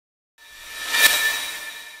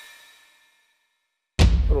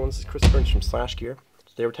Hello, this is Chris Burns from SlashGear.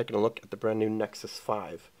 Today we're taking a look at the brand new Nexus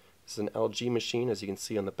 5. This is an LG machine, as you can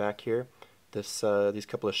see on the back here. These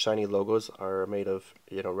couple of shiny logos are made of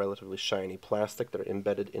relatively shiny plastic that are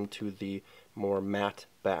embedded into the more matte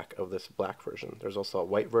back of this black version. There's also a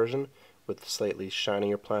white version with slightly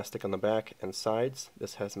shinier plastic on the back and sides.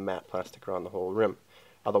 This has matte plastic around the whole rim.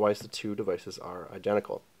 Otherwise, the two devices are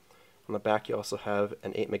identical. On the back, you also have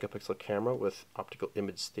an 8 megapixel camera with optical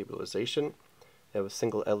image stabilization. You have a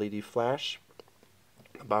single LED flash.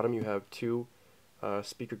 At the bottom, you have two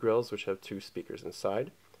speaker grills, which have two speakers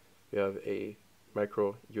inside. You have a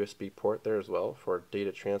micro USB port there as well for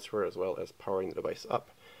data transfer, as well as powering the device up.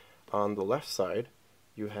 On the left side,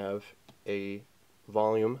 you have a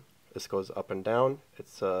volume. This goes up and down.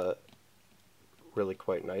 It's really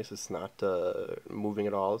quite nice. It's not moving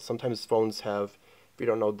at all. Sometimes phones have, if you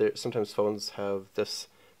don't know, sometimes phones have this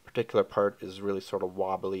particular part is really sort of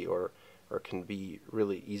wobbly or can be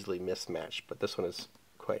really easily mismatched, but this one is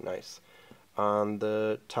quite nice. On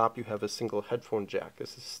the top, you have a single headphone jack.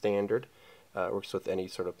 This is standard. Works with any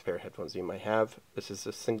sort of pair of headphones you might have. This is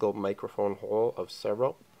a single microphone hole of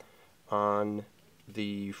several. On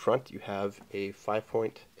the front, you have a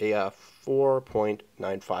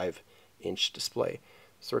 4.95 inch display.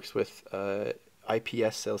 This works with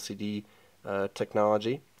IPS LCD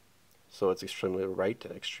technology, so it's extremely bright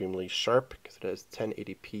and extremely sharp because it has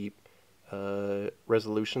 1080p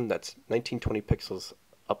resolution. That's 1920 pixels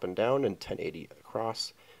up and down and 1080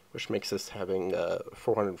 across, which makes this having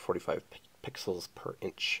 445 pixels per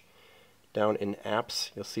inch. Down in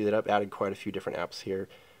apps, you'll see that I've added quite a few different apps here,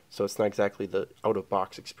 so it's not exactly the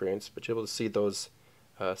out-of-box experience, but you're able to see those,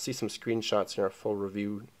 see some screenshots in our full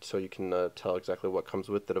review, so you can tell exactly what comes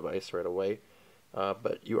with the device right away.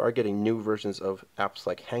 But you are getting new versions of apps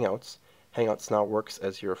like Hangouts. Hangouts now works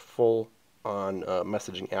as your full-on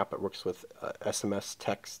messaging app. It works with SMS,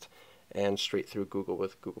 text, and straight through Google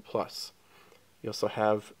with Google+. You also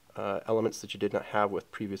have elements that you did not have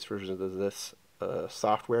with previous versions of this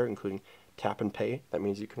software, including Tap and Pay. That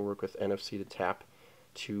means you can work with NFC to tap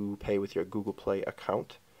to pay with your Google Play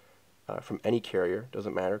account from any carrier.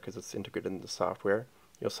 Doesn't matter because it's integrated in the software.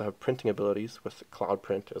 You also have printing abilities with Cloud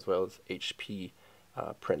Print as well as HP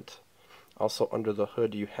Print. Also under the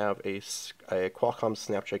hood, you have a Qualcomm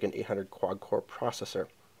Snapdragon 800 quad-core processor.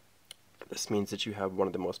 This means that you have one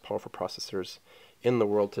of the most powerful processors in the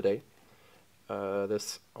world today.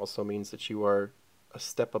 This also means that you are a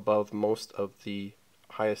step above most of the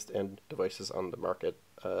highest-end devices on the market.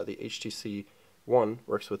 The HTC One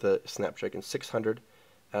works with a Snapdragon 600,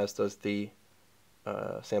 as does the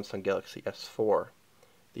Samsung Galaxy S4.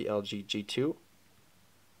 The LG G2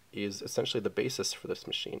 is essentially the basis for this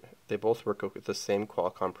machine. They both work with the same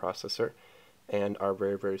Qualcomm processor and are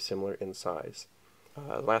very, very similar in size.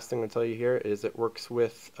 The last thing I'll tell you here is it works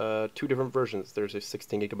with two different versions. There's a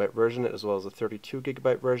 16 gigabyte version as well as a 32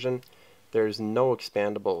 gigabyte version. There's no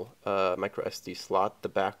expandable micro SD slot. The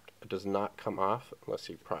back does not come off unless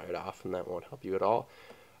you pry it off, and that won't help you at all.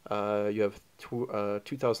 You have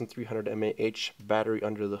 2,300 mAh battery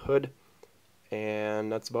under the hood,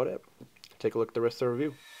 and that's about it. Take a look at the rest of the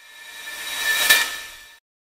review.